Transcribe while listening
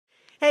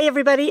Hey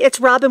everybody, it's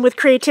Robin with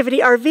Creativity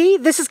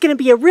RV. This is going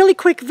to be a really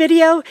quick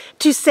video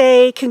to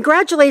say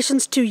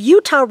congratulations to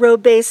Utah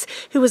Road Base,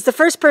 who was the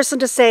first person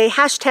to say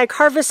hashtag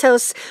Harvest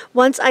House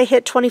once I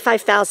hit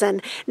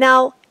 25,000.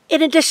 Now,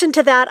 in addition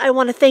to that, I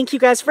want to thank you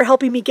guys for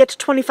helping me get to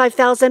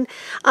 25,000.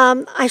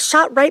 I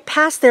shot right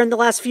past there in the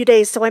last few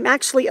days, so I'm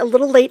actually a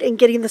little late in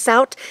getting this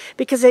out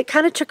because it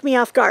kind of took me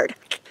off guard.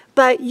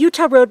 But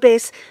Utah Road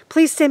Base,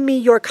 please send me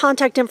your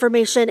contact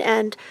information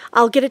and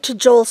I'll get it to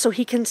Joel so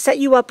he can set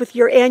you up with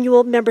your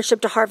annual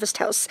membership to Harvest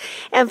House.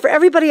 And for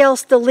everybody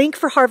else, the link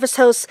for Harvest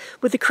House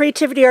with the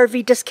Creativity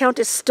RV discount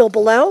is still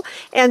below,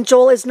 and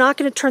Joel is not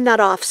going to turn that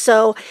off.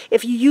 So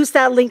if you use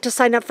that link to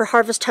sign up for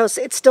Harvest House,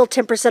 it's still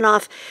 10%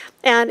 off.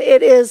 And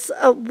it is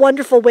a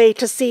wonderful way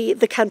to see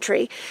the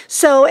country.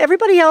 So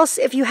everybody else,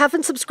 if you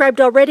haven't subscribed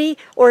already,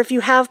 or if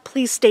you have,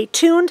 please stay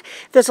tuned.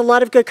 There's a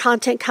lot of good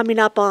content coming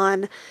up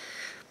on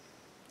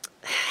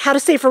how to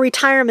save for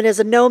retirement as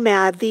a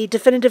nomad, the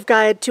definitive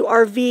guide to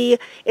RV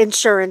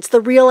insurance, the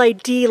Real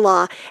ID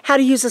law, how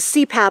to use a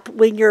CPAP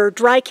when you're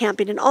dry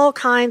camping, and all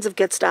kinds of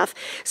good stuff.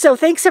 So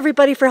thanks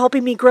everybody for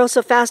helping me grow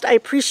so fast. I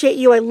appreciate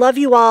you. I love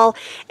you all,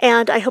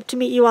 and I hope to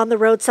meet you on the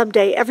road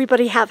someday.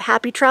 Everybody have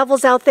happy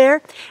travels out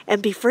there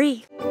and be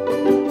free.